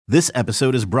This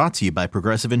episode is brought to you by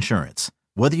Progressive Insurance.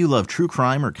 Whether you love true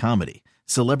crime or comedy,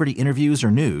 celebrity interviews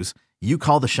or news, you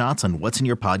call the shots on what's in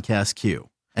your podcast queue.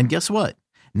 And guess what?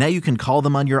 Now you can call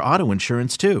them on your auto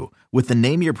insurance too with the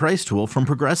Name Your Price tool from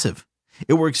Progressive.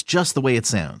 It works just the way it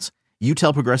sounds. You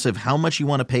tell Progressive how much you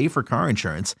want to pay for car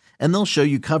insurance, and they'll show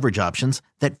you coverage options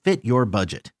that fit your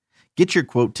budget. Get your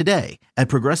quote today at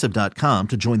Progressive.com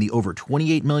to join the over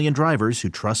 28 million drivers who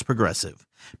trust Progressive.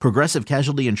 Progressive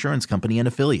Casualty Insurance Company and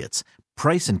Affiliates.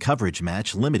 Price and coverage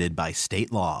match limited by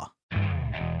state law.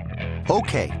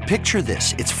 Okay, picture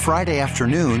this. It's Friday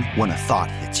afternoon when a thought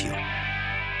hits you.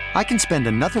 I can spend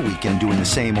another weekend doing the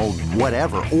same old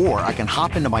whatever, or I can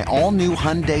hop into my all-new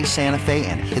Hyundai Santa Fe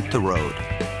and hit the road.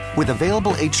 With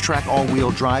available H-Track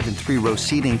all-wheel drive and 3-row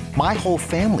seating, my whole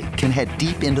family can head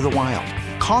deep into the wild.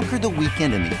 Conquer the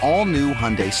weekend in the all-new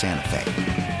Hyundai Santa Fe.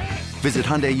 Visit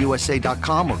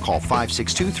HyundaiUSA.com or call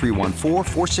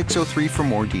 562-314-4603 for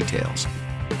more details.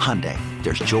 Hyundai,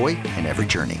 there's joy in every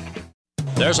journey.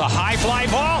 There's a high fly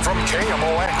ball from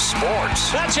KMOX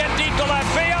Sports. That's hit deep to left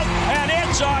field, and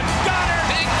it's a gunner.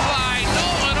 Big fly,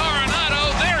 Nolan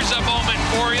Arenado. There's a moment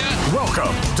for you.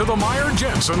 Welcome to the Meyer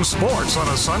Jensen Sports on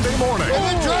a Sunday morning.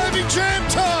 And the driving jam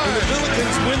time. And the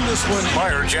Billikens win this one.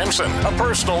 Meyer Jensen, a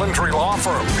personal injury law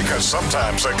firm, because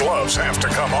sometimes the gloves have to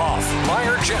come off.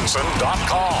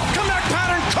 MeyerJensen.com. Comeback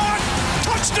pattern caught.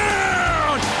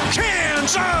 Touchdown,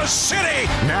 Kansas City.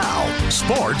 Now,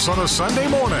 sports on a Sunday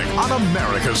morning on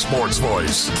America's Sports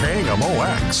Voice,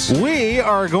 KMOX. We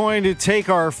are going to take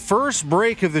our first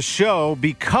break of the show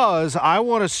because I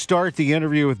want to start the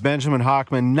interview with Benjamin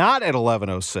Hochman not at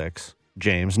 11:06,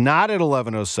 James, not at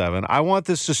 11:07. I want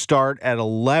this to start at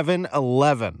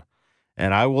 11:11,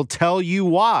 and I will tell you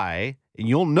why, and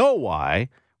you'll know why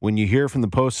when you hear from the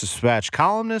Post-Dispatch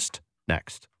columnist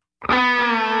next.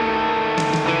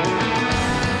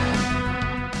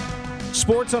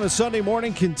 Sports on a Sunday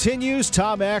morning continues.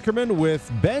 Tom Ackerman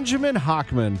with Benjamin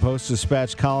Hochman,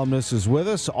 Post-Dispatch columnist, is with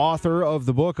us, author of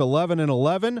the book 11 and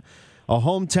 11, a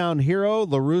hometown hero,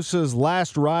 La Russa's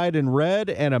last ride in red,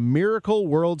 and a miracle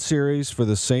World Series for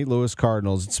the St. Louis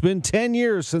Cardinals. It's been 10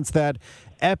 years since that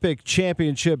epic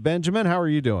championship. Benjamin, how are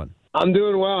you doing? I'm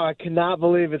doing well. I cannot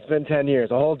believe it's been 10 years,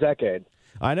 a whole decade.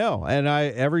 I know, and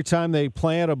every time they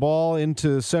plant a ball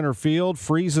into center field,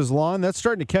 freezes lawn, that's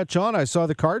starting to catch on. I saw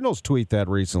the Cardinals tweet that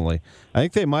recently. I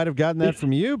think they might have gotten that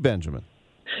from you, Benjamin.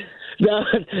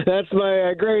 That's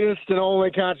my greatest and only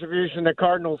contribution to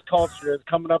Cardinals culture, is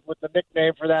coming up with the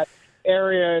nickname for that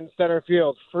area in center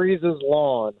field, Freezes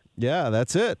Lawn. Yeah,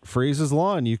 that's it. Freezes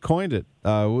Lawn. You coined it.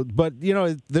 But, you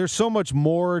know, there's so much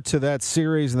more to that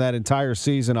series and that entire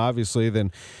season, obviously,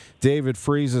 than David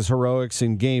Freese's heroics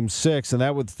in Game 6, and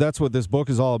that's what this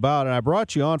book is all about. And I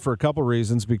brought you on for a couple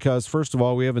reasons because, first of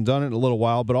all, we haven't done it in a little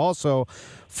while, but also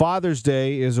Father's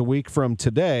Day is a week from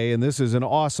today, and this is an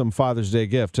awesome Father's Day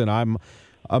gift. And I'm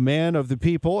a man of the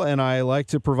people, and I like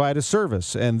to provide a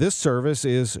service, and this service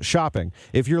is shopping.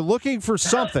 If you're looking for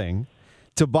something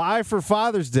to buy for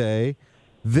Father's Day,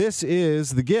 this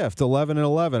is the gift, 11 and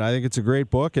 11. I think it's a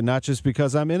great book, and not just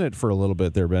because I'm in it for a little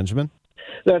bit there, Benjamin.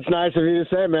 That's nice of you to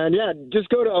say, man. Yeah, just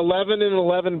go to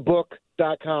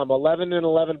 11and11book.com,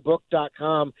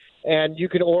 11and11book.com, and you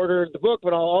can order the book,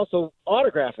 but I'll also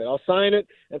autograph it. I'll sign it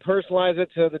and personalize it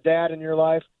to the dad in your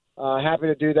life. Happy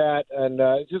to do that, and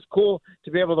it's just cool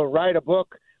to be able to write a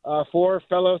book for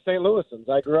fellow St. Louisans.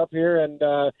 I grew up here, and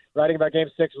writing about Game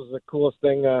 6 was the coolest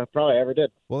thing probably I ever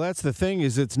did. Well, that's the thing,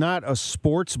 is it's not a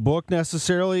sports book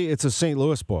necessarily. It's a St.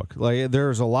 Louis book. Like,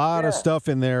 there's a lot of stuff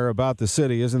in there about the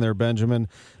city, isn't there, Benjamin,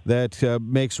 that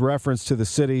makes reference to the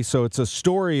city. So it's a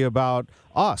story about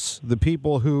us, the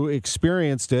people who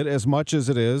experienced it, as much as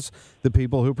it is the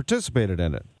people who participated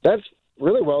in it. That's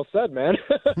really well said, man.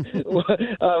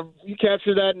 You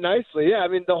captured that nicely. Yeah, I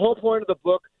mean, the whole point of the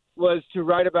book was to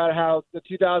write about how the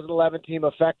 2011 team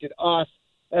affected us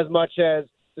as much as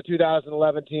the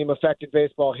 2011 team affected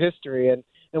baseball history. And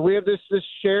we have this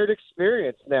shared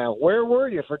experience now. Where were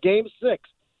you for Game 6?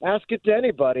 Ask it to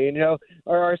anybody. And, you know,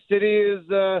 our city is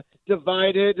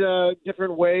divided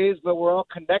different ways, but we're all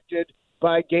connected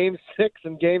by Game 6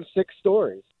 and Game 6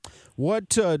 stories. What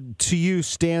to you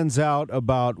stands out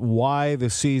about why the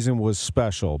season was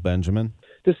special, Benjamin?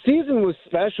 The season was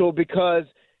special because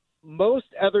most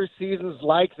other seasons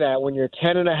like that, when you're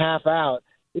 10.5 out,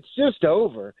 it's just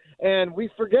over. And we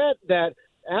forget that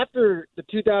after the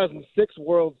 2006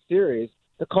 World Series,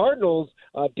 the Cardinals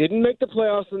didn't make the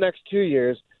playoffs the next 2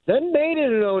 years, then made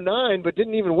it in 2009, but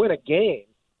didn't even win a game,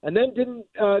 and then didn't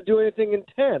do anything in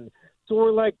 2010. So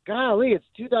we're like, golly, it's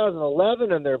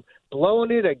 2011, and they're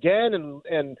blowing it again,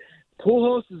 and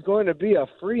Pujols is going to be a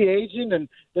free agent. And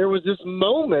there was this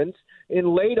moment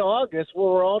in late August where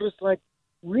we're all just like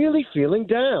really feeling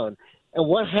down. And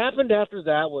what happened after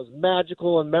that was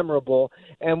magical and memorable.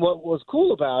 And what was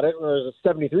cool about it, or there's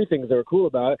 73 things that were cool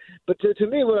about it, but to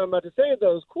me, what I'm about to say that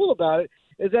was cool about it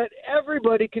is that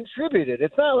everybody contributed.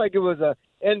 It's not like it was a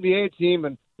NBA team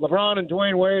and LeBron and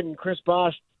Dwayne Wade and Chris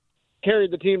Bosh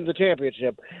carried the team to the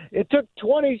championship. It took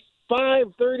 25,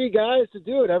 30 guys to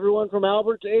do it, everyone from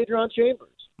Albert to Adrian Chambers.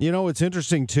 You know, what's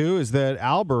interesting, too, is that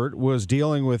Albert was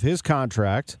dealing with his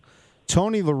contract.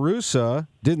 Tony La Russa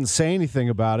didn't say anything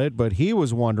about it, but he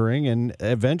was wondering and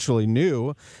eventually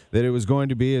knew that it was going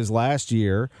to be his last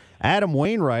year. Adam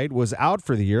Wainwright was out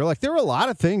for the year. Like, there were a lot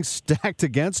of things stacked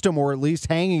against him, or at least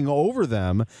hanging over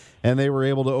them, and they were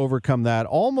able to overcome that.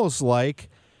 Almost like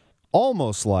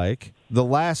The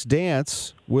Last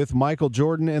Dance with Michael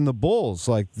Jordan and the Bulls.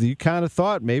 Like, you kind of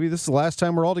thought maybe this is the last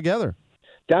time we're all together.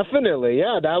 Definitely,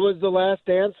 yeah. That was the last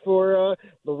dance for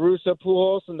La Russa,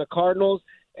 Pujols, and the Cardinals.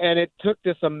 And it took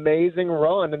this amazing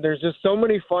run, and there's just so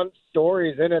many fun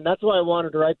stories in it. And that's why I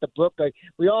wanted to write the book. Like,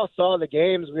 we all saw the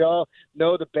games, we all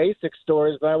know the basic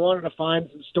stories, but I wanted to find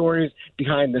some stories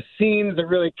behind the scenes that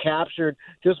really captured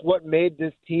just what made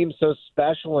this team so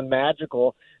special and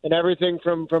magical. And everything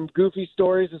from goofy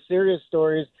stories to serious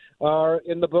stories are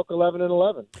in the book 11 and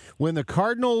 11. When the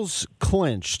Cardinals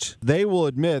clinched, they will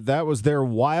admit that was their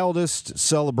wildest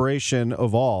celebration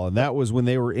of all, and that was when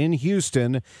they were in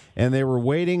Houston and they were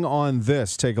waiting on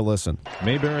this. Take a listen.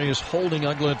 Mayberry is holding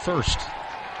Uggla at first.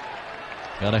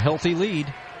 Got a healthy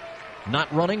lead.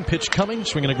 Not running, pitch coming,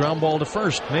 swinging a ground ball to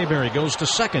first. Mayberry goes to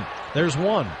second. There's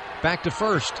one. Back to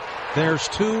first. There's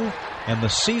two, and the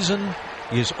season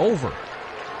is over.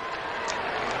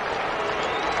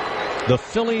 The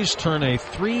Phillies turn a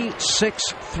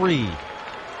 3-6-3,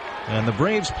 and the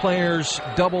Braves players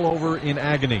double over in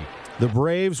agony. The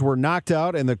Braves were knocked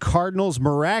out, and the Cardinals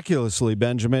miraculously,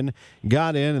 Benjamin,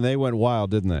 got in, and they went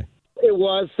wild, didn't they? It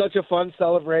was such a fun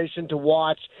celebration to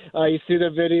watch. You see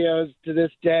the videos to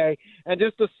this day, and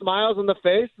just the smiles on the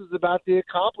faces about the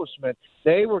accomplishment.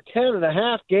 They were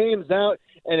 10.5 games out,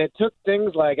 and it took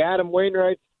things like Adam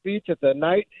Wainwright's speech at the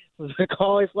night, the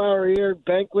cauliflower ear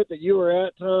banquet that you were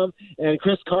at, Tom, and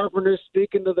Chris Carpenter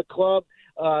speaking to the club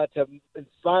to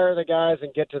inspire the guys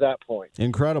and get to that point.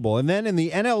 Incredible. And then in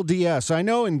the NLDS, I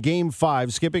know in Game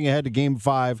 5, skipping ahead to Game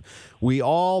 5, we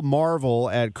all marvel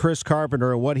at Chris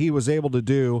Carpenter and what he was able to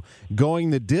do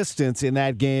going the distance in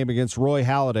that game against Roy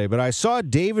Halladay. But I saw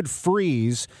David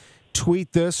Freese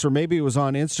tweet this, or maybe it was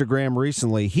on Instagram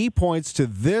recently. He points to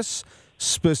this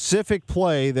specific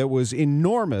play that was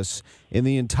enormous in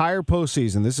the entire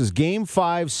postseason. This is Game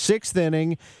 5, 6th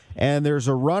inning, and there's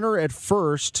a runner at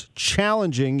first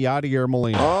challenging Yadier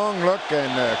Molina. Long look,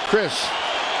 and Chris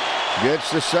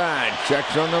gets the side,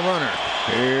 checks on the runner.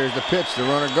 Here's the pitch. The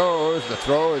runner goes. The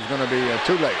throw is going to be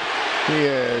too late. He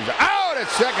is out at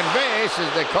second base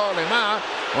as they called him out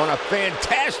on a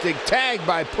fantastic tag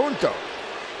by Punto.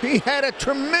 He had a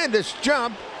tremendous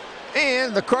jump,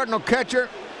 and the Cardinal catcher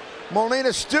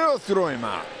Molina still threw him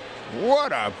out.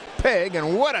 What a peg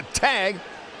and what a tag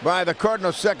by the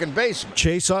Cardinals second baseman.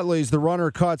 Chase Utley's the runner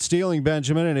caught stealing,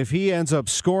 Benjamin, and if he ends up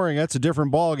scoring, that's a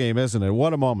different ball game, isn't it?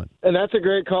 What a moment. And that's a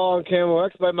great call on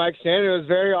KMOX by Mike Sanders. It was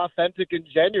very authentic and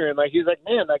genuine. Like, he's like,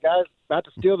 man, that guy's about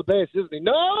to steal the base, isn't he?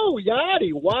 No,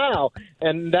 Yachty, wow.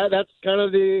 And that's kind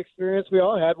of the experience we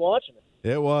all had watching it.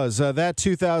 It was. That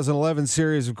 2011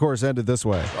 series, of course, ended this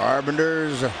way.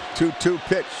 Carpenter's 2-2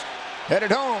 pitch.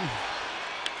 Headed home.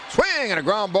 Swing and a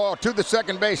ground ball to the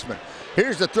second baseman.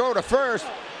 Here's the throw to first.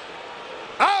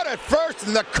 Out at first,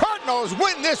 and the Cardinals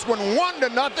win this one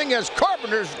 1-0 as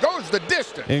Carpenter goes the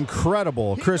distance.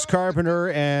 Incredible. Chris Carpenter,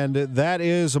 and that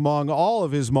is, among all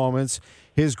of his moments,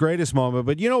 his greatest moment.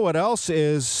 But you know what else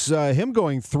is? Him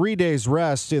going 3 days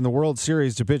rest in the World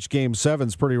Series to pitch Game 7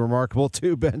 is pretty remarkable,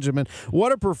 too, Benjamin.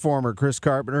 What a performer, Chris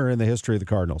Carpenter, in the history of the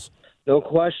Cardinals. No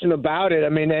question about it. I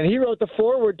mean, and he wrote the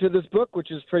foreword to this book, which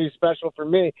is pretty special for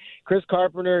me. Chris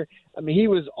Carpenter, I mean, he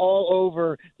was all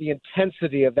over the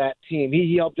intensity of that team.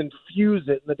 He helped infuse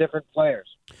it in the different players.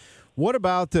 What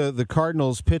about the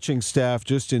Cardinals pitching staff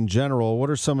just in general? What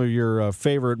are some of your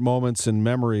favorite moments and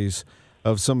memories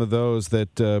of some of those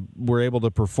that were able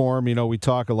to perform? You know, we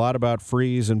talk a lot about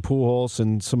Freese and Pujols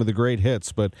and some of the great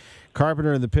hits, but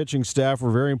Carpenter and the pitching staff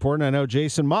were very important. I know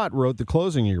Jason Mott wrote the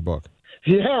closing of your book.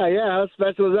 Yeah. How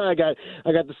special is that?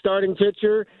 I got the starting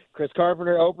pitcher, Chris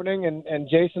Carpenter opening, and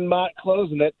Jason Mott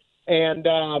closing it. And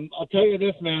I'll tell you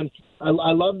this, man.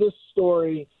 I love this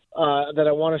story that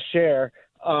I want to share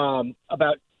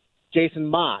about Jason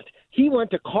Mott. He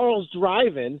went to Carl's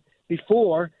Drive-In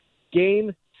before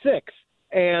Game 6.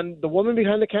 And the woman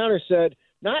behind the counter said,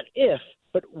 not if,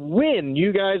 but when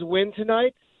you guys win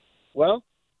tonight, well,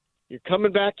 you're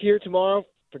coming back here tomorrow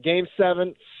for Game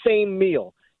 7, same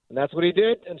meal. And that's what he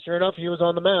did, and sure enough, he was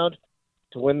on the mound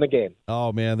to win the game.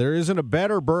 Oh, man, there isn't a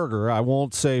better burger. I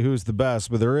won't say who's the best,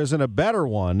 but there isn't a better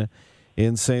one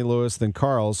in St. Louis than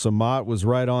Carl's. So Mott was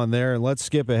right on there, and let's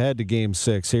skip ahead to Game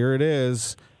 6. Here it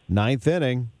is, 9th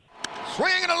inning.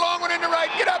 Swinging a long one into right.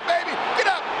 Get up, baby. Get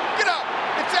up. Get up.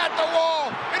 It's at the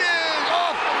wall. It is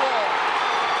off the wall.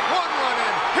 1 run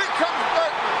in. Here comes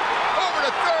Berkman. Over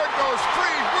to third goes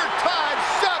Freese. We're tied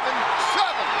 7-7.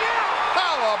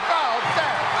 How about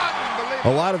that?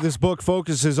 Unbelievable. A lot of this book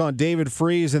focuses on David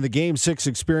Freese and the Game 6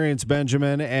 experience,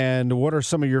 Benjamin. And what are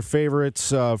some of your favorites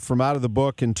from out of the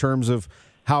book in terms of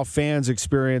how fans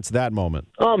experience that moment?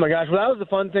 Oh, my gosh. Well, that was the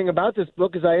fun thing about this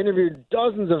book is I interviewed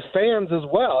dozens of fans as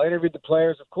well. I interviewed the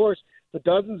players, of course, but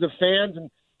dozens of fans and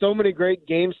so many great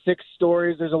Game 6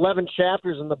 stories. There's 11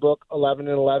 chapters in the book, 11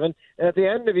 and 11. And at the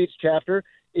end of each chapter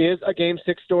is a Game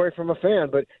 6 story from a fan.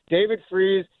 But David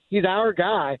Freese, he's our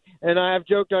guy. And I've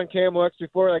joked on KMOX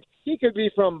before, like, he could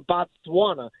be from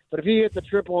Botswana, but if he hit the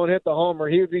triple and hit the homer,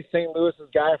 he would be St. Louis's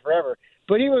guy forever.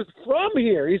 But he was from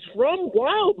here. He's from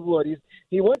Wildwood.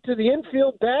 He went to the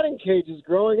infield batting cages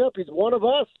growing up. He's one of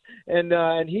us.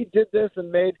 And he did this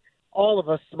and made all of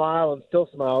us smile and still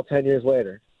smile 10 years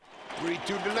later.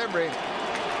 3-2 delivery.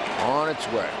 On its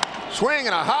way. Swinging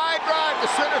a high drive to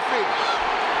center field.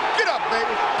 Get up,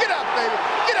 baby. Get up, baby.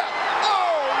 Get up.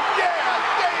 Oh, yeah.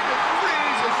 David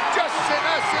Freese has just sent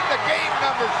us into game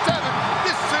number 7.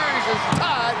 This series is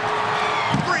tied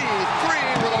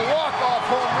 3-3 with a walk-off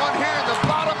home run here in the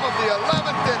bottom of the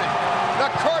 11th inning. The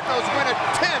Cardinals win it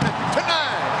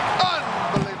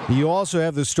 10-9. Unbelievable. You also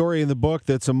have the story in the book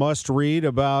that's a must-read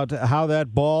about how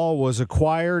that ball was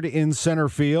acquired in center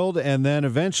field and then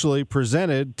eventually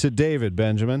presented to David,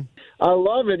 Benjamin. I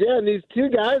love it, yeah. And these two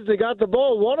guys, they got the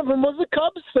ball. One of them was a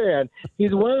Cubs fan.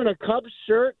 He's wearing a Cubs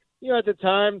shirt. You know, at the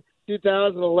time,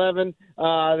 2011,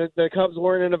 the Cubs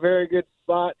weren't in a very good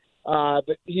spot,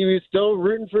 but he was still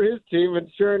rooting for his team. And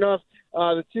sure enough,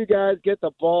 the two guys get the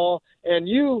ball. And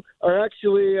you are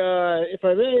actually, if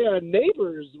I may,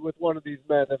 neighbors with one of these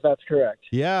men, if that's correct.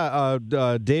 Yeah,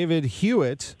 David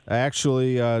Hewitt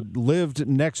actually lived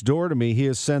next door to me. He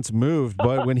has since moved.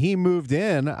 But when he moved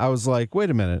in, I was like, wait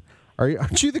a minute.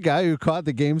 Aren't you the guy who caught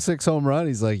the Game 6 home run?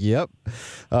 He's like, yep.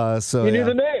 So you knew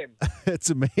the name. It's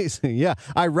amazing. Yeah,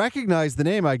 I recognized the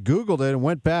name. I Googled it and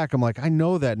went back. I'm like, I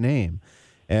know that name.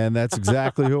 And that's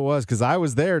exactly who it was because I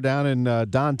was there down in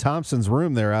Don Thompson's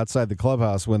room there outside the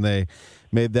clubhouse when they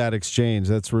made that exchange.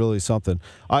 That's really something.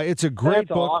 It's a great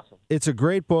book. Awesome. It's a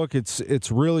great book.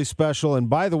 It's really special. And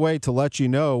by the way, to let you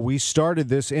know, we started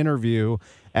this interview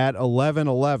at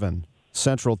 11:11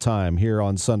 Central Time here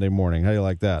on Sunday morning. How do you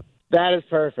like that? That is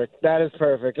perfect.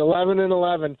 11 and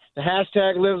 11. The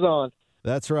hashtag lives on.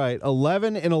 That's right.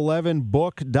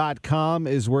 11and11book.com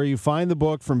is where you find the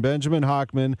book from Benjamin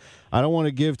Hochman. I don't want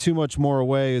to give too much more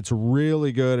away. It's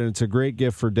really good, and it's a great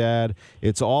gift for Dad.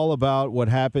 It's all about what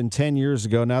happened 10 years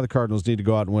ago. Now the Cardinals need to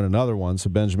go out and win another one, so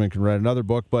Benjamin can write another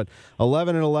book. But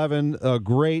 11 and 11, a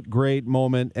great, great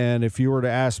moment. And if you were to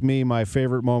ask me my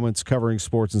favorite moments covering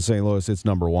sports in St. Louis, it's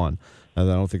number one. I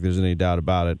don't think there's any doubt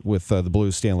about it with the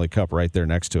Blues Stanley Cup right there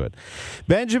next to it.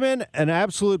 Benjamin, an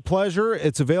absolute pleasure.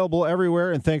 It's available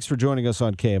everywhere, and thanks for joining us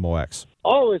on KMOX.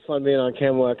 Always fun being on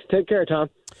KMOX. Take care, Tom.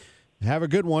 Have a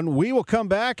good one. We will come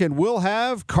back, and we'll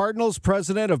have Cardinals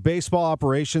President of Baseball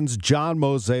Operations, John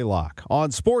Mozeliak,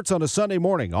 on Sports on a Sunday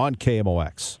morning on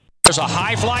KMOX. There's a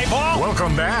high fly ball.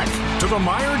 Welcome back to the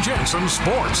Meyer Jensen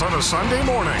Sports on a Sunday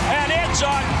morning. And it's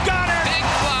a gunner. Big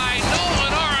fly,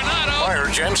 Nolan Arenado. Meyer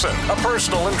Jensen, a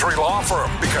personal injury law firm,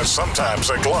 because sometimes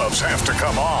the gloves have to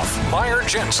come off.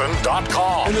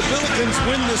 MeyerJensen.com. And the Billikens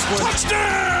win this one.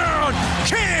 Touchdown!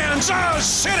 Kansas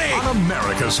City! On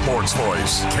America's Sports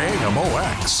Voice,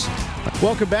 KMOX.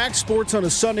 Welcome back. Sports on a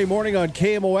Sunday morning on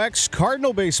KMOX.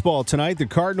 Cardinal baseball tonight. The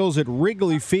Cardinals at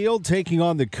Wrigley Field taking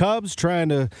on the Cubs, trying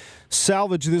to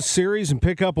salvage this series and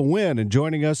pick up a win. And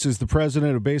joining us is the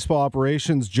president of baseball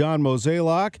operations, John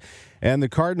Mozeliak. And the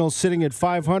Cardinals sitting at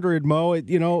 500, Mo.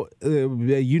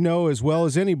 You know as well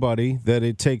as anybody that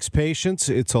it takes patience.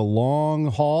 It's a long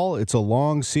haul. It's a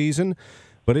long season.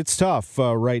 But it's tough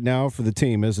right now for the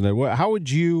team, isn't it? How would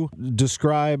you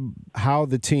describe how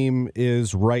the team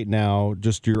is right now?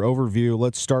 Just your overview.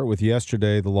 Let's start with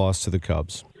yesterday, the loss to the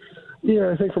Cubs. Yeah,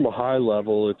 I think from a high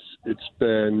level, it's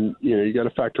been, you got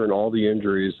to factor in all the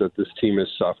injuries that this team has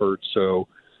suffered. So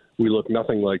we look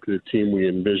nothing like the team we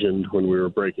envisioned when we were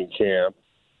breaking camp.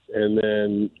 And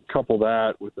then couple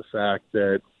that with the fact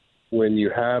that when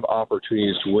you have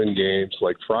opportunities to win games,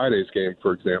 like Friday's game,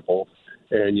 for example,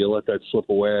 and you let that slip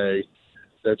away,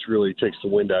 that's really takes the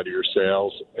wind out of your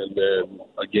sails. And then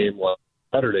a game like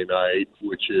Saturday night,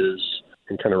 which is,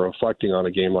 and kind of reflecting on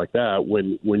a game like that,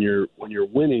 when you're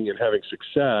winning and having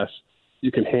success,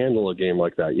 you can handle a game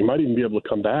like that. You might even be able to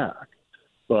come back.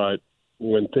 But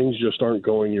when things just aren't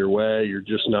going your way, you're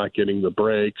just not getting the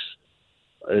breaks.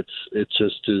 It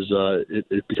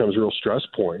becomes real stress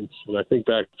points. And I think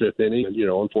back fifth inning, and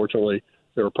unfortunately,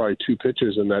 there were probably 2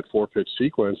 pitches in that 4-pitch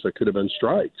sequence that could have been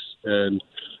strikes. And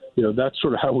that's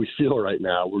sort of how we feel right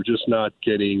now. We're just not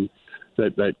getting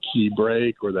that key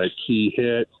break or that key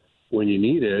hit when you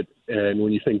need it. And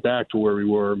when you think back to where we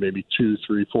were maybe 2,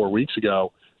 3, 4 weeks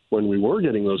ago, when we were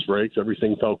getting those breaks,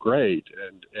 everything felt great.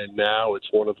 And now it's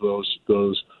one of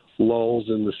those lulls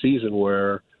in the season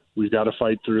where we've got to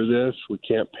fight through this. We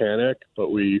can't panic, but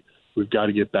we've got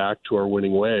to get back to our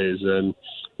winning ways. And,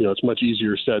 it's much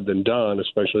easier said than done,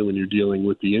 especially when you're dealing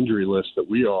with the injury list that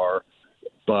we are.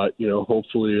 But,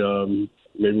 hopefully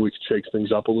maybe we can shake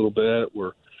things up a little bit.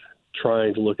 We're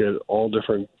trying to look at all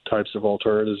different types of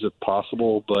alternatives if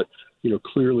possible. But,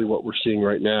 clearly what we're seeing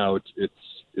right now,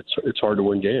 it's hard to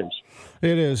win games.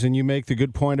 It is, and you make the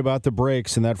good point about the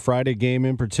breaks, and that Friday game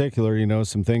in particular,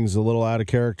 some things a little out of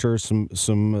character, some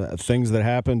things that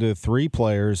happened to 3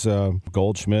 players,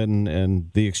 Goldschmidt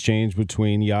and the exchange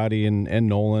between Yadi and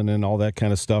Nolan and all that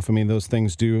kind of stuff. I mean, those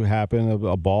things do happen.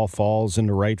 A ball falls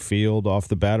into right field off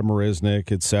the bat of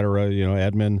Marisnik, et cetera.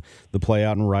 Edman, the play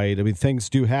out in right. I mean, things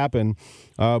do happen.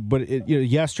 But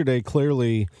yesterday,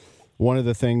 clearly, one of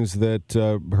the things that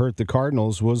hurt the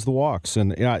Cardinals was the walks.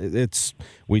 And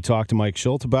we talked to Mike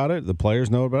Schilt about it. The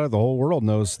players know about it. The whole world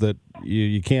knows that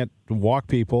you can't walk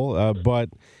people,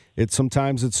 but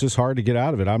sometimes it's just hard to get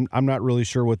out of it. I'm not really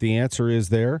sure what the answer is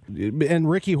there. And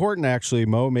Ricky Horton, actually,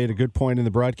 Mo, made a good point in the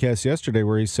broadcast yesterday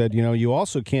where he said, you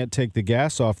also can't take the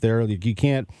gas off there. You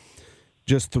can't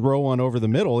just throw one over the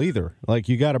middle either. Like,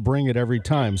 you got to bring it every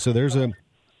time. So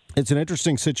it's an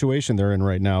interesting situation they're in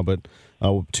right now, but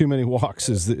too many walks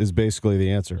is basically the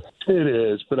answer. It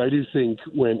is, but I do think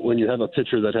when you have a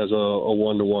pitcher that has a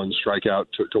 1-to-1 strikeout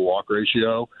to walk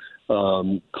ratio,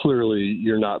 clearly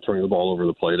you're not throwing the ball over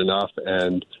the plate enough.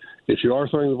 And if you are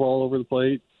throwing the ball over the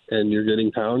plate and you're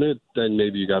getting pounded, then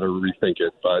maybe you got to rethink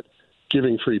it. But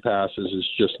giving free passes is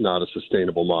just not a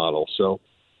sustainable model. So,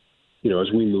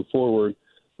 as we move forward,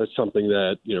 that's something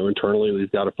that, internally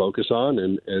we've got to focus on,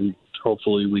 and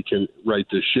hopefully we can right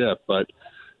this ship. But,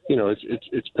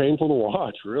 it's painful to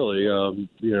watch, really.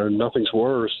 Nothing's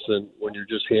worse than when you're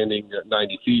just handing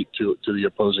 90 feet to the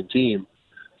opposing team,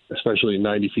 especially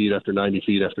 90 feet after 90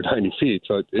 feet after 90 feet.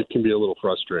 So it can be a little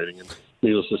frustrating. And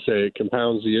needless to say, it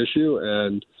compounds the issue.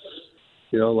 And,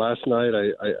 last night,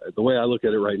 the way I look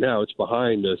at it right now, it's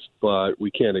behind us, but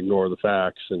we can't ignore the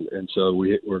facts. And so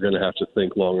we're going to have to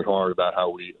think long and hard about how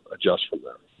we adjust from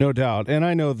there. No doubt. And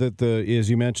I know that, as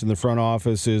you mentioned, the front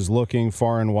office is looking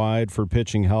far and wide for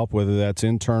pitching help, whether that's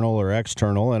internal or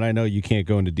external. And I know you can't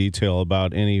go into detail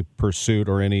about any pursuit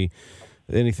or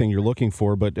anything you're looking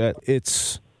for, but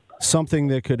it's something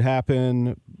that could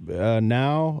happen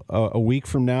now, a week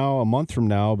from now, a month from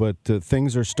now, but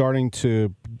things are starting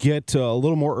to get a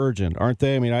little more urgent, aren't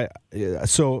they? I mean, I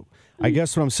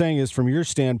guess what I'm saying is, from your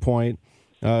standpoint,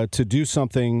 to do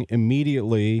something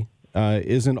immediately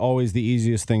isn't always the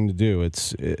easiest thing to do.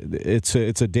 It's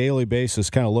a daily basis,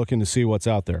 kind of looking to see what's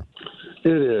out there. It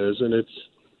is,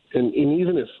 and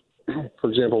even if, for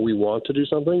example, we want to do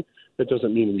something, it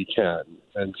doesn't mean we can.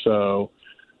 And so,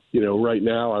 right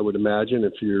now, I would imagine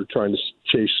if you're trying to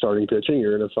chase starting pitching,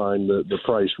 you're going to find the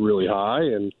price really high,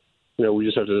 and we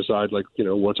just have to decide,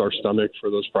 what's our stomach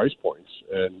for those price points,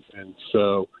 and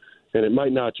it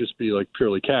might not just be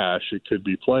purely cash; it could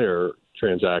be player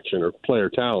transaction or player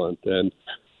talent. And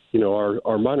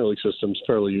our minor league system is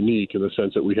fairly unique in the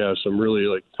sense that we have some really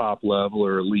top level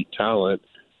or elite talent,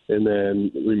 and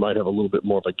then we might have a little bit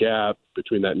more of a gap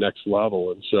between that next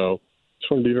level. And so,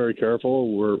 just want to be very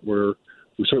careful.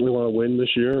 We certainly want to win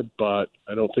this year, but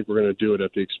I don't think we're going to do it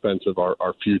at the expense of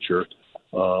our future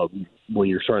when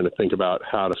you're trying to think about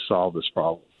how to solve this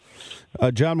problem.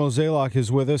 John Mozeliak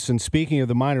is with us, and speaking of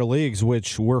the minor leagues,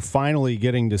 which we're finally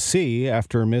getting to see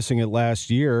after missing it last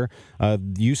year,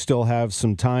 you still have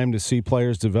some time to see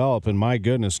players develop, and my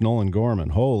goodness, Nolan Gorman,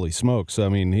 holy smokes. I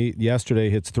mean, he yesterday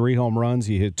hits 3 home runs.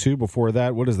 He hit 2 before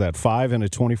that. What is that, 5 in a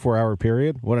 24-hour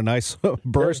period? What a nice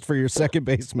burst for your second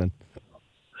baseman.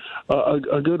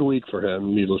 A good week for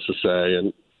him, needless to say.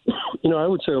 And, I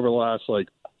would say over the last,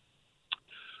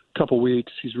 couple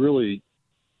weeks, he's really,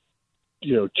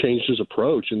 changed his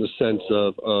approach in the sense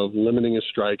of limiting his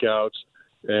strikeouts,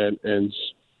 and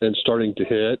starting to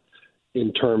hit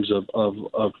in terms of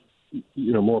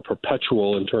more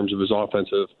perpetual in terms of his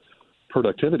offensive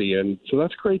productivity. And so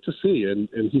that's great to see. And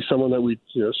he's someone that we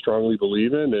strongly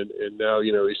believe in. And now,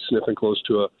 he's sniffing close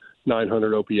to a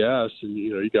 900 OPS. And,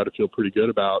 you got to feel pretty good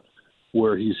about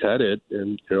where he's headed.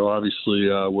 And, obviously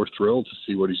we're thrilled to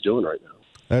see what he's doing right now.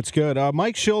 That's good.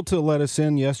 Mike Schulte let us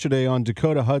in yesterday on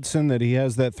Dakota Hudson that he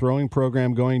has that throwing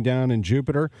program going down in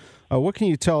Jupiter. What can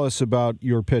you tell us about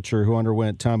your pitcher who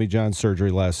underwent Tommy John surgery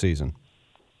last season?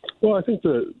 Well, I think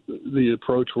the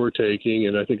approach we're taking,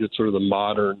 and I think it's sort of the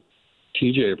modern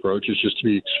TJ approach, is just to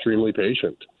be extremely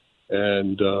patient.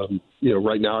 And,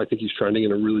 right now I think he's trending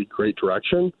in a really great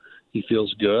direction. He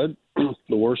feels good.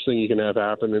 The worst thing you can have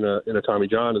happen in a Tommy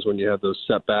John is when you have those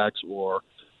setbacks or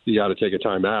you got to take a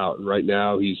timeout. And right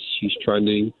now he's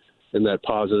trending in that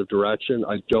positive direction.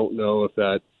 I don't know if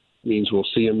that means we'll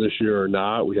see him this year or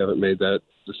not. We haven't made that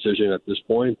decision at this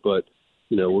point, but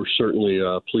we're certainly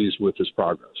pleased with his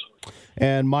progress.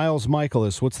 And Miles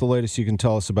Michaelis, what's the latest you can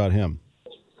tell us about him?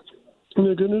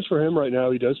 The good news for him right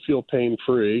now, he does feel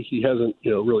pain-free. He hasn't,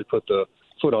 really put the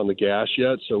foot on the gas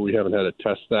yet, so we haven't had to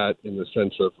test that in the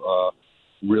sense of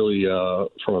really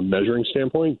from a measuring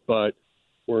standpoint. But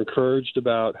we're encouraged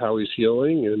about how he's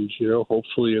healing, and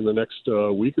hopefully in the next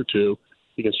week or two,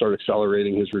 he can start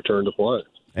accelerating his return to play.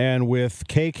 And with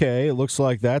KK, it looks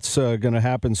like that's going to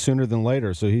happen sooner than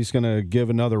later. So he's going to give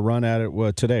another run at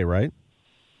it today, right?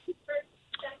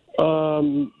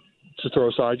 To throw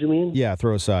aside, you mean? Yeah,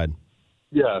 throw aside.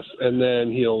 Yes, and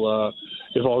then he'll,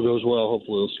 if all goes well,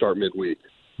 hopefully he'll start midweek.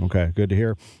 Okay, good to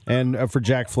hear. And for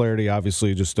Jack Flaherty,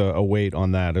 obviously just a wait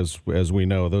on that, as we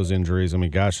know, those injuries. I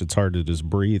mean, gosh, it's hard to just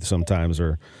breathe sometimes,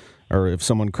 or if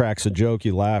someone cracks a joke,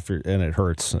 you laugh and it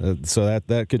hurts. So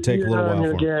that could take a little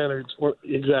while. Again,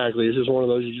 exactly. It's just one of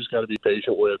those you just got to be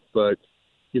patient with. But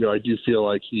I do feel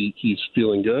like he's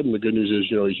feeling good, and the good news is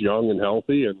he's young and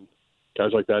healthy, and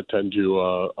guys like that tend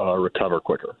to recover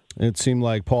quicker. It seemed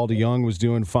like Paul DeJong was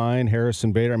doing fine.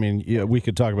 Harrison Bader, I mean, we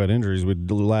could talk about injuries. We'd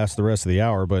last the rest of the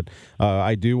hour, but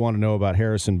I do want to know about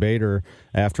Harrison Bader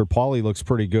after Paulie looks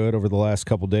pretty good over the last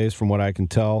couple of days from what I can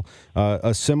tell.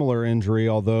 A similar injury,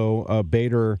 although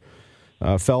Bader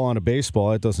fell on a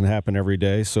baseball. That doesn't happen every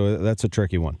day, so that's a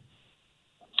tricky one.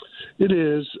 It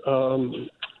is.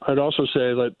 I'd also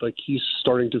say that he's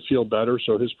starting to feel better,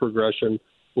 so his progression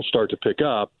will start to pick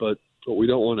up, but what we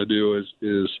don't want to do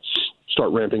is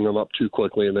start ramping him up too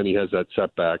quickly, and then he has that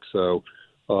setback. So,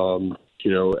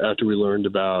 after we learned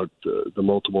about the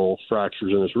multiple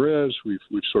fractures in his ribs, we've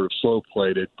sort of slow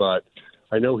played it, but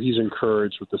I know he's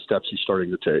encouraged with the steps he's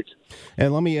starting to take.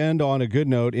 And let me end on a good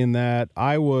note in that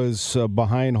I was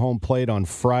behind home plate on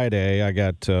Friday. I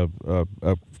got a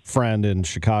friend in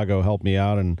Chicago helped me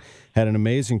out and had an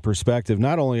amazing perspective,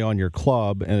 not only on your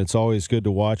club, and it's always good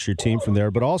to watch your team from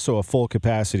there, but also a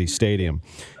full-capacity stadium.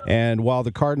 And while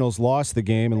the Cardinals lost the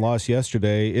game and lost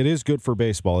yesterday, it is good for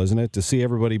baseball, isn't it, to see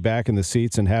everybody back in the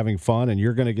seats and having fun, and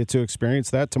you're going to get to experience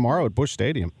that tomorrow at Busch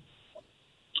Stadium.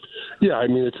 Yeah, I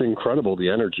mean, it's incredible, the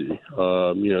energy.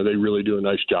 They really do a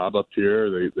nice job up here.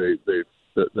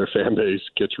 Their fan base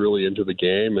gets really into the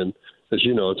game, and as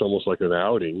you know, it's almost like an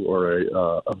outing or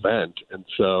a event. And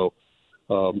so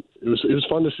it was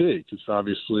fun to see, because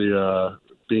obviously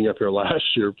being up here last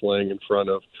year playing in front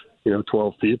of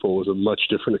 12 people was a much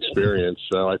different experience.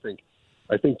 So I think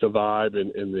the vibe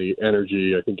and the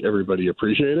energy, I think everybody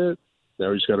appreciated it. Now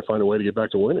we just got to find a way to get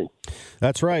back to winning.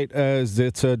 That's right.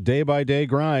 It's a day-by-day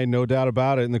grind, no doubt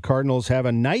about it. And the Cardinals have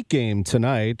a night game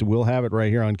tonight. We'll have it right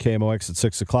here on KMOX at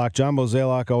 6 o'clock. John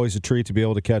Mozeliak, always a treat to be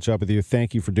able to catch up with you.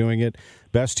 Thank you for doing it.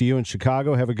 Best to you in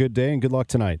Chicago. Have a good day, and good luck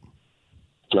tonight.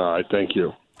 All right, thank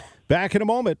you. Back in a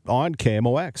moment on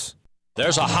KMOX.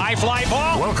 There's a high fly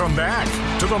ball. Welcome back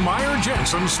to the Meyer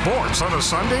Jensen Sports on a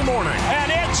Sunday morning.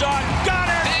 And it's a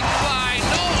gunner. Big fly,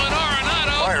 Nolan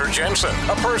Arenado. Meyer Jensen,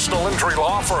 a personal injury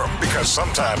law firm, because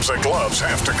sometimes the gloves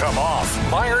have to come off.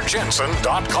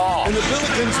 MeyerJensen.com. And the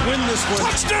Billikens win this one.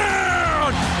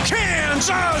 Touchdown,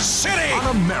 Kansas City.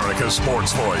 On America's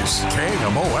Sports Voice,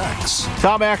 KMOX.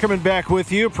 Tom Ackerman back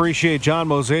with you. Appreciate John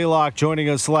Mozeliak joining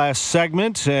us last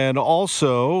segment, and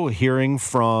also hearing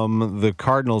from the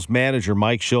Cardinals manager,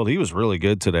 Mike Schulte. He was really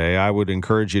good today. I would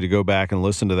encourage you to go back and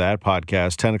listen to that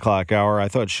podcast, 10 o'clock hour. I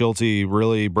thought Schulte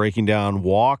really breaking down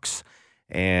walks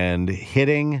and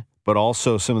hitting but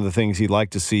also some of the things he'd like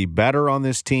to see better on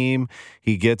this team.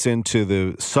 He gets into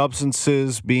the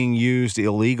substances being used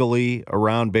illegally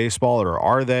around baseball, or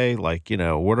are they? Like,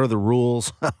 what are the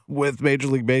rules with Major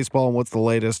League Baseball, and what's the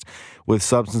latest with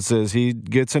substances? He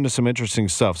gets into some interesting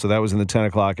stuff. So that was in the 10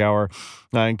 o'clock hour.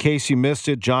 In case you missed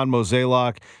it, John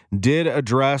Mozeliak did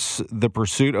address the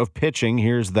pursuit of pitching.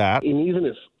 Here's that. And even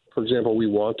if, for example, we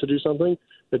want to do something,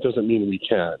 it doesn't mean we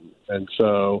can. And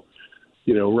so,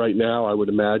 right now, I would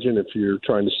imagine if you're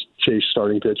trying to chase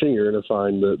starting pitching, you're going to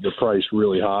find the price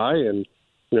really high. And,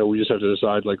 we just have to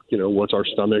decide, what's our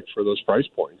stomach for those price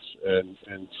points. And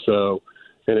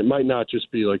it might not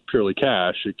just be purely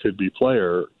cash. It could be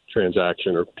player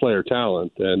transaction or player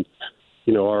talent. And,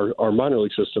 our minor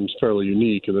league system is fairly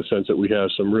unique in the sense that we have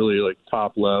some really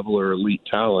top level or elite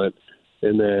talent.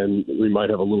 And then we might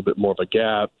have a little bit more of a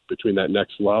gap between that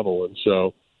next level. And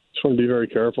so just want to be very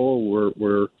careful.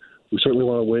 We certainly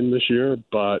want to win this year,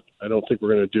 but I don't think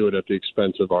we're going to do it at the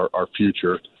expense of our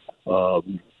future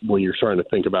when you're trying to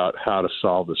think about how to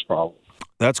solve this problem.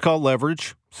 That's called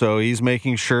leverage. So he's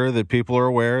making sure that people are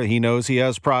aware. He knows he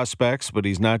has prospects, but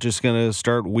he's not just going to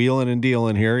start wheeling and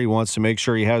dealing here. He wants to make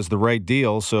sure he has the right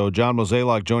deal. So John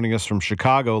Mozeliak joining us from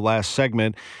Chicago last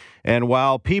segment. And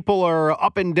while people are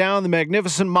up and down the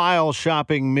Magnificent Mile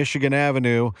shopping Michigan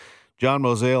Avenue, John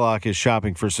Mozeliak is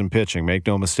shopping for some pitching. Make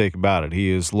no mistake about it. He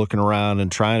is looking around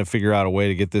and trying to figure out a way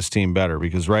to get this team better,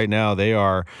 because right now they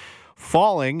are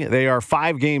falling. They are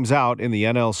 5 games out in the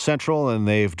NL Central, and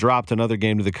they've dropped another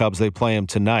game to the Cubs. They play them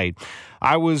tonight.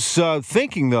 I was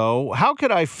thinking, though, how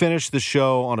could I finish the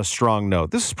show on a strong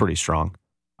note? This is pretty strong.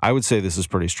 I would say this is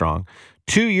pretty strong.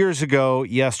 2 years ago,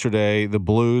 yesterday, the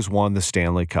Blues won the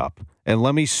Stanley Cup. And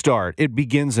let me start. It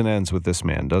begins and ends with this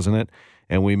man, doesn't it?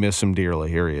 And we miss him dearly.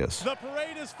 Here he is. The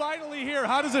parade is finally here.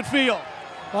 How does it feel?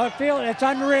 Well, I feel it's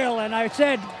unreal. And I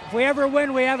said, if we ever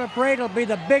win, we have a parade. It'll be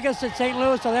the biggest that St.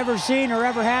 Louis will ever seen or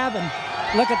ever have. And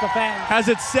look at the fans. Has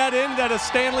it set in that a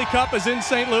Stanley Cup is in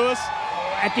St. Louis?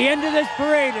 At the end of this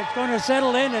parade, it's going to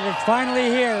settle in, and it's finally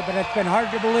here, but it's been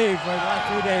hard to believe for the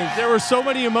last 3 days. There were so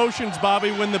many emotions, Bobby,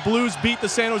 when the Blues beat the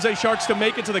San Jose Sharks to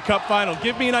make it to the Cup final.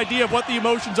 Give me an idea of what the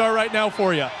emotions are right now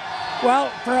for you. Well,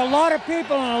 for a lot of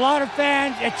people and a lot of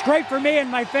fans, it's great for me and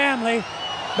my family,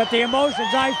 but the emotions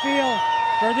I feel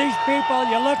for these people,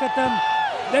 you look at them,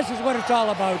 this is what it's all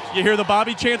about. You hear the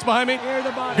Bobby chants behind me? Hear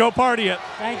the Bobby. Go party it.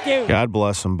 Thank you. God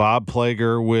bless him. Bob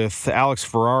Plager with Alex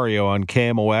Ferrario on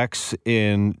KMOX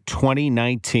in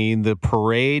 2019, the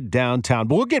parade downtown.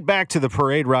 But we'll get back to the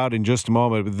parade route in just a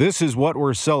moment. But this is what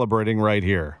we're celebrating right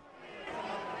here.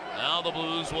 Now the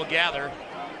Blues will gather.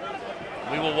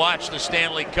 We will watch the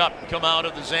Stanley Cup come out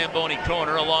of the Zamboni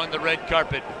corner along the red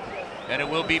carpet, and it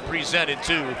will be presented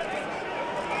to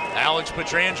Alex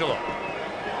Pietrangelo.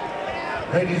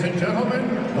 Ladies and gentlemen,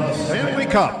 the Stanley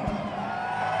Cup.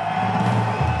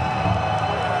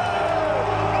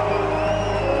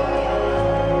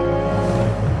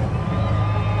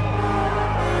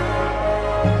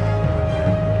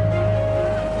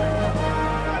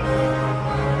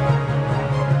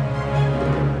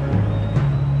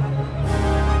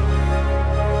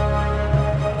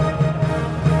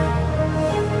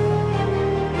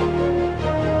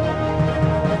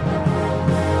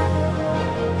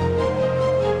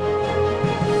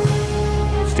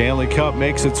 Stanley Cup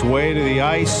makes its way to the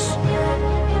ice,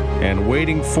 and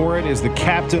waiting for it is the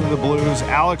captain of the Blues,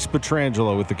 Alex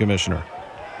Pietrangelo, with the commissioner.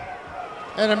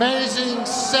 An amazing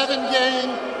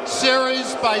 7-game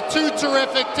series by 2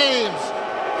 terrific teams,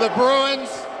 the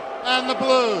Bruins and the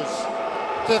Blues.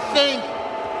 To think,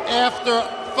 after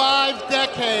 5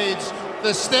 decades,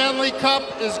 the Stanley Cup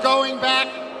is going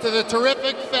back to the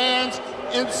terrific fans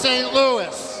in St.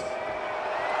 Louis.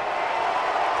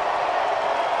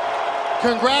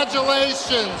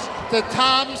 Congratulations to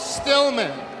Tom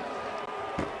Stillman,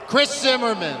 Chris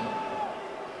Zimmerman,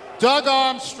 Doug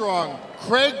Armstrong,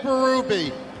 Craig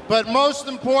Berube, but most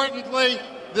importantly,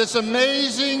 this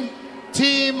amazing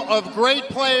team of great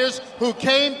players who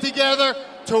came together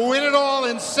to win it all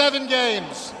in 7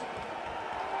 games.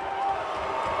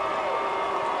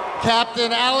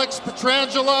 Captain Alex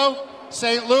Pietrangelo,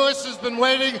 St. Louis has been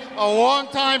waiting a long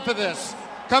time for this.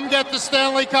 Come get the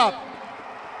Stanley Cup.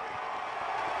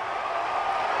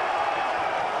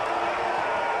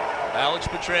 Alex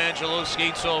Pietrangelo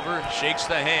skates over, shakes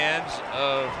the hands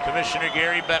of Commissioner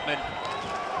Gary Bettman.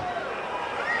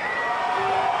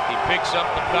 He picks up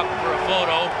the cup for a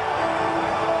photo.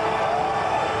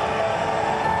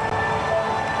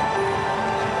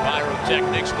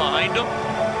 Pyrotechnics behind him.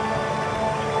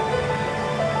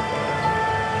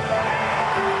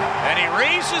 And he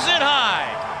raises it high.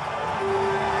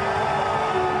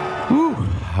 Whew.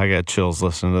 I got chills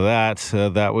listening to that.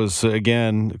 That was,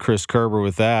 again, Chris Kerber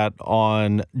with that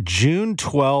on June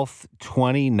 12th,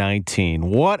 2019.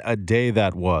 What a day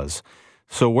that was.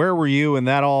 So where were you when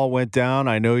that all went down?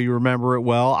 I know you remember it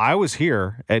well. I was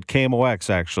here at KMOX,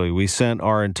 actually. We sent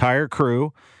our entire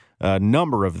crew, a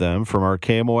number of them from our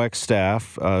KMOX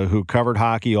staff who covered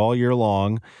hockey all year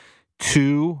long,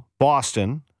 to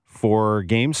Boston for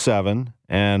Game 7.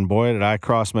 And boy, did I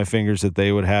cross my fingers that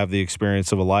they would have the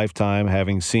experience of a lifetime,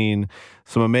 having seen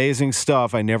some amazing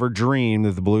stuff. I never dreamed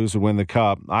that the Blues would win the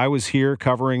Cup. I was here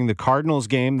covering the Cardinals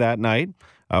game that night.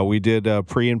 We did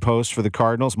pre and post for the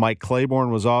Cardinals. Mike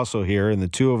Claiborne was also here, and the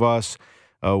two of us,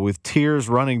 with tears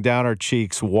running down our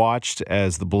cheeks, watched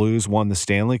as the Blues won the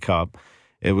Stanley Cup.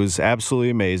 It was absolutely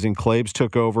amazing. Claibs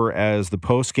took over as the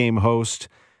post-game host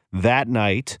that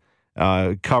night,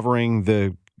 covering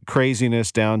the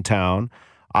craziness downtown.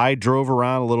 I drove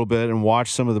around a little bit and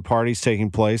watched some of the parties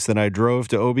taking place. Then I drove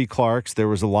to Obie Clark's. There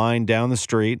was a line down the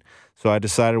street. So I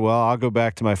decided, well, I'll go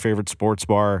back to my favorite sports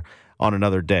bar on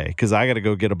another day because I got to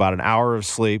go get about an hour of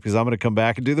sleep because I'm going to come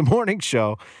back and do the morning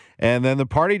show. And then the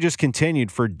party just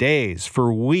continued for days,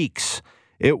 for weeks.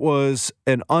 It was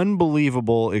an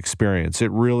unbelievable experience.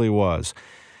 It really was.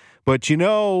 But you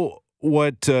know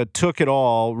what took it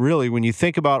all, really, when you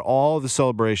think about all of the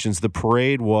celebrations, the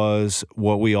parade was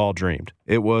what we all dreamed.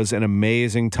 It was an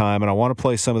amazing time, and I want to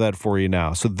play some of that for you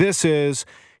now. So here's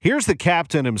the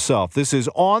captain himself. This is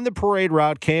on the parade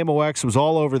route. KMOX was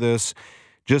all over this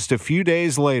just a few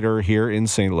days later here in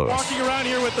St. Louis. Walking around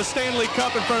here with the Stanley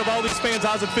Cup in front of all these fans,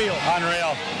 how's it feel?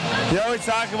 Unreal. You always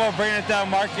talk about bringing it down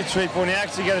Market Street, but when you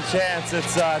actually get a chance,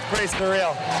 it's pretty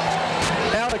surreal.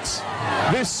 Alex,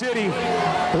 this city,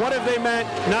 what have they meant,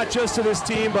 not just to this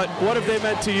team, but what have they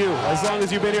meant to you as long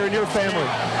as you've been here in your family?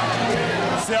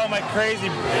 See all my crazy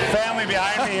family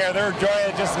behind me here. They're enjoying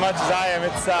it just as much as I am.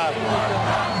 It's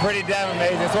pretty damn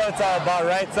amazing. It's what it's all about,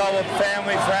 right? It's all about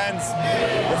family, friends,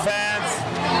 the fans.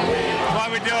 That's why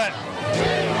we do it.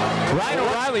 Ryan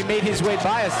O'Reilly made his way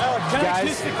by us,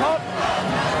 guys.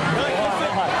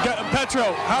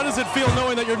 Petro, how does it feel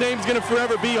knowing that your name's going to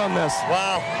forever be on this?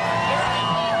 Wow.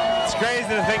 It's crazy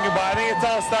to think about. I think it's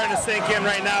all starting to sink in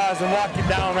right now as I'm walking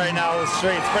down right now the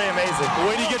street. It's pretty amazing.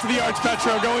 Wait till you get to the arch,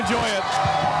 Petro. Go enjoy it.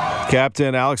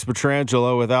 Captain Alex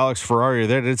Pietrangelo with Alex Ferrari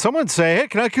there. Did someone say, hey,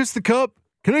 can I kiss the cup?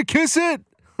 Can I kiss it?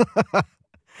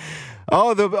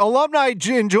 Oh, the alumni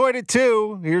enjoyed it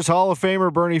too. Here's Hall of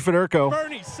Famer Bernie Federko.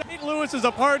 Bernie, St. Louis is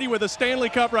a party with a Stanley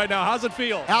Cup right now. How's it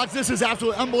feel? Alex, this is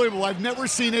absolutely unbelievable. I've never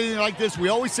seen anything like this. We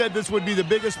always said this would be the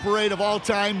biggest parade of all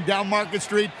time down Market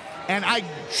Street, and I'm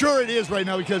sure it is right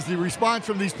now because the response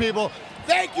from these people,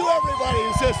 thank you, everybody.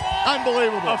 It's just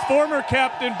unbelievable. A former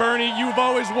captain, Bernie, you've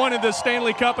always wanted the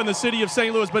Stanley Cup in the city of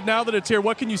St. Louis, but now that it's here,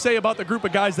 what can you say about the group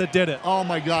of guys that did it? Oh,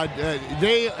 my God.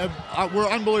 They were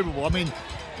unbelievable. I mean,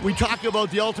 we talk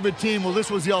about the ultimate team. Well, this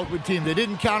was the ultimate team. They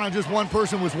didn't count on just one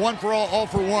person. It was one for all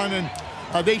for one, and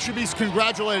they should be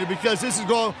congratulated because this is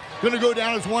going to go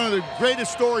down as one of the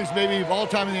greatest stories maybe of all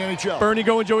time in the NHL. Bernie,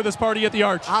 go enjoy this party at the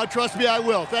Arch. Trust me, I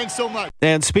will. Thanks so much.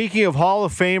 And speaking of Hall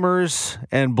of Famers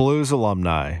and Blues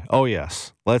alumni, oh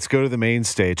yes, let's go to the main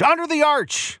stage. Under the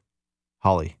Arch,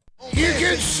 Holly. You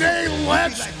can say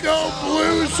let's go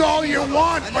Blues all you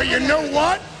want, but you know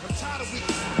what?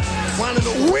 We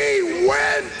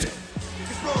went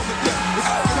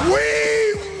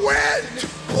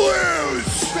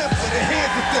Blues.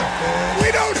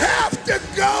 We don't have to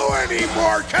go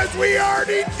anymore because we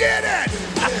already did it.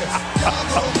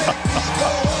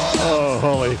 Oh,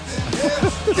 Holly.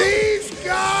 These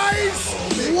guys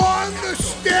won the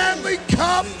Stanley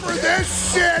Cup for this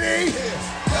city.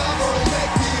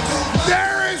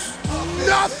 There is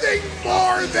nothing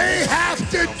more they have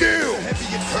to do.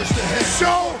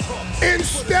 So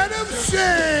instead of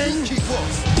saying,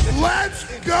 let's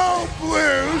go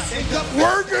Blues,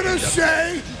 we're going to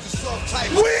say,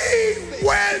 we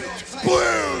went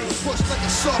Blues.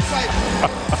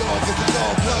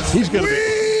 He's going to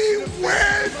We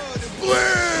went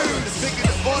Blues.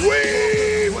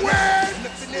 We went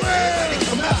Blues.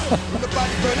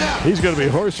 He's going to be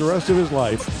hoarse the rest of his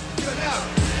life.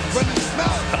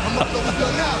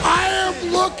 I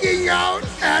am looking out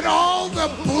at all the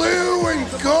blue and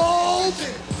gold,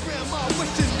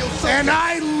 and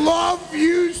I love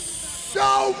you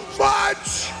so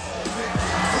much.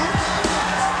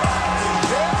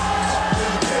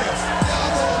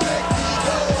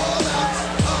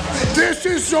 This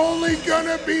is only going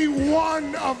to be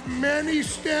one of many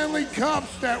Stanley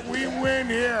Cups that we win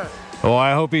here. Oh,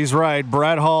 I hope he's right.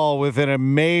 Brett Hull with an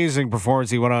amazing performance.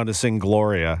 He went on to sing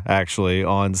Gloria, actually,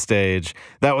 on stage.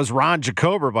 That was Ron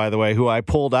Jacober, by the way, who I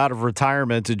pulled out of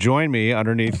retirement to join me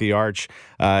underneath the arch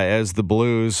as the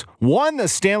Blues won the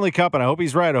Stanley Cup, and I hope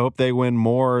he's right. I hope they win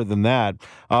more than that.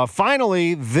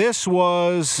 Finally, this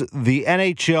was the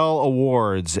NHL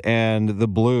Awards, and the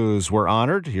Blues were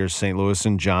honored. Here's St. Louis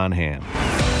and John Hamm.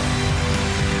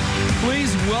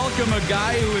 Please welcome a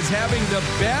guy who is having the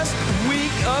best week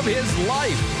of his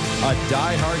life. A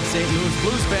diehard St. Louis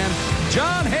Blues fan,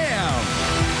 John Hamm.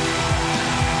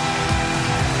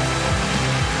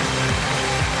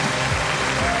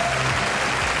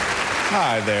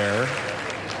 Hi there.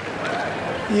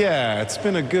 Yeah, it's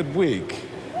been a good week.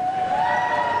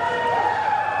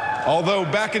 Although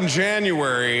back in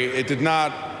January, it did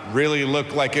not really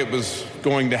look like it was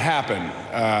going to happen.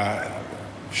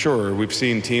 Sure, we've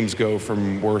seen teams go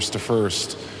from worst to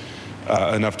first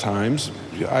enough times.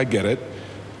 I get it.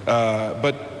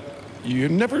 But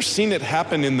you've never seen it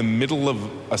happen in the middle of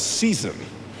a season.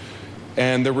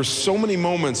 And there were so many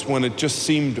moments when it just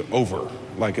seemed over.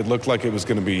 Like it looked like it was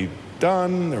going to be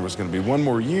done. There was going to be one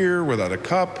more year without a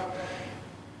cup.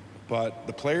 But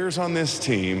the players on this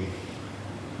team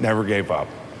never gave up.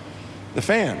 The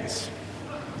fans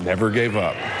never gave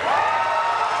up.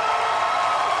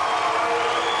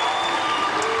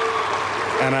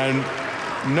 And I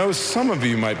know some of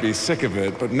you might be sick of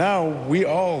it, but now we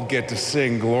all get to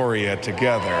sing Gloria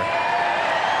together,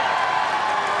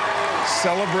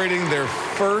 celebrating their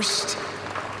first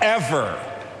ever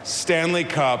Stanley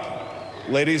Cup.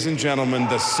 Ladies and gentlemen,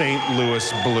 the St.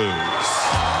 Louis Blues.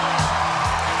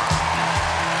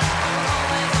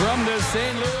 From the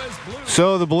St. Louis Blues.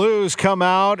 So the Blues come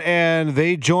out and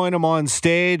they join them on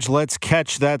stage. Let's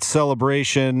catch that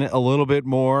celebration a little bit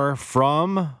more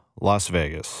from Las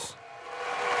Vegas.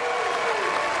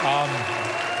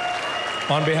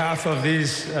 On behalf of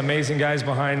these amazing guys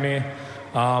behind me,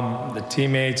 the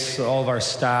teammates, all of our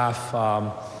staff,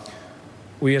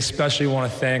 we especially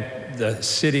want to thank the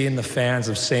city and the fans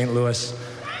of St. Louis.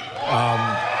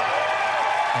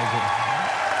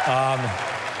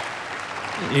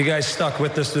 You guys stuck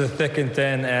with us through the thick and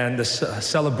thin, and the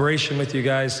celebration with you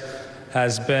guys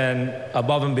has been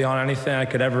above and beyond anything I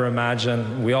could ever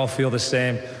imagine. We all feel the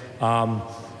same.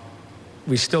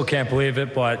 We still can't believe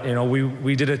it, but you know,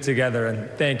 we did it together, and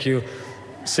thank you,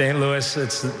 St. Louis.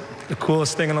 It's the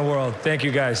coolest thing in the world. Thank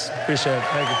you guys. Appreciate it.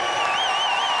 Thank you.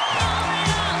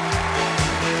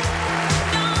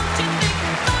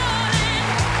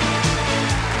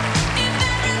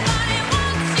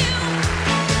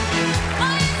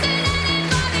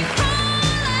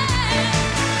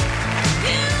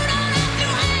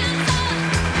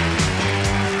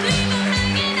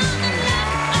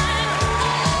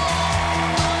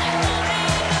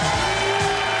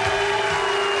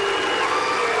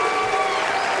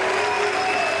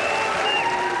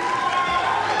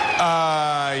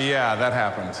 Yeah, that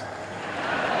happened.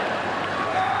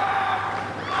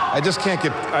 I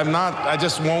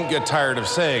just won't get tired of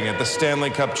saying it. The Stanley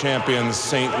Cup champions,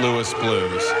 St. Louis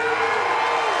Blues.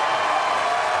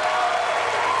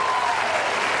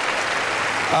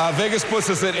 Vegas puts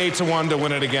us at 8-1 to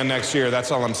win it again next year.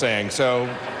 That's all I'm saying. So,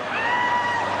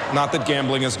 not that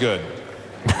gambling is good.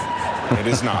 It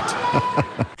is not.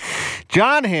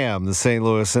 John Hamm, the St.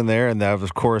 Louis in there, and that,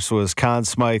 of course, was Conn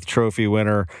Smythe Trophy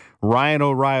winner Ryan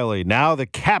O'Reilly, now the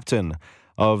captain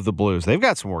of the Blues. They've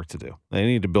got some work to do. They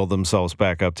need to build themselves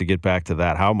back up to get back to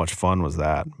that. How much fun was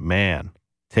that? Man,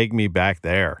 take me back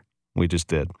there. We just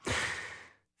did.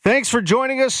 Thanks for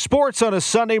joining us. Sports on a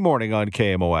Sunday morning on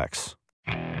KMOX.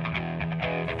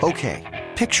 Okay,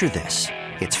 picture this.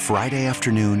 It's Friday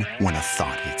afternoon when a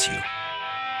thought hits you.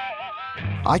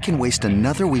 I can waste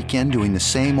another weekend doing the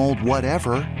same old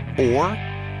whatever, or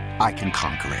I can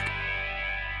conquer it.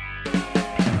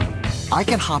 I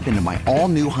can hop into my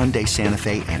all-new Hyundai Santa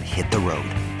Fe and hit the road.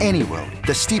 Any road.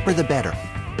 The steeper, the better.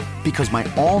 Because my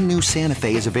all-new Santa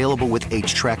Fe is available with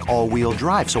H-Track all-wheel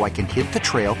drive, so I can hit the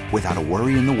trail without a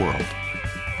worry in the world.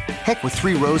 Heck, with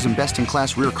 3 rows and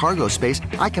best-in-class rear cargo space,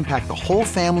 I can pack the whole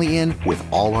family in with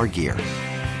all our gear.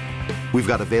 We've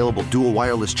got available dual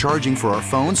wireless charging for our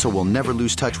phones, so we'll never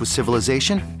lose touch with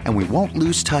civilization, and we won't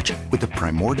lose touch with the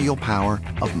primordial power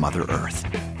of Mother Earth.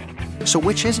 So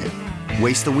which is it?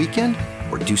 Waste the weekend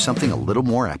or do something a little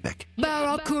more epic?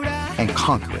 And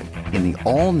conquer it in the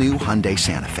all-new Hyundai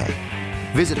Santa Fe.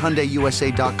 Visit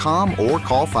HyundaiUSA.com or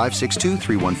call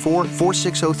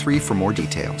 562-314-4603 for more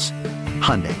details.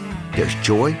 Hyundai, there's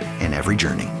joy in every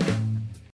journey.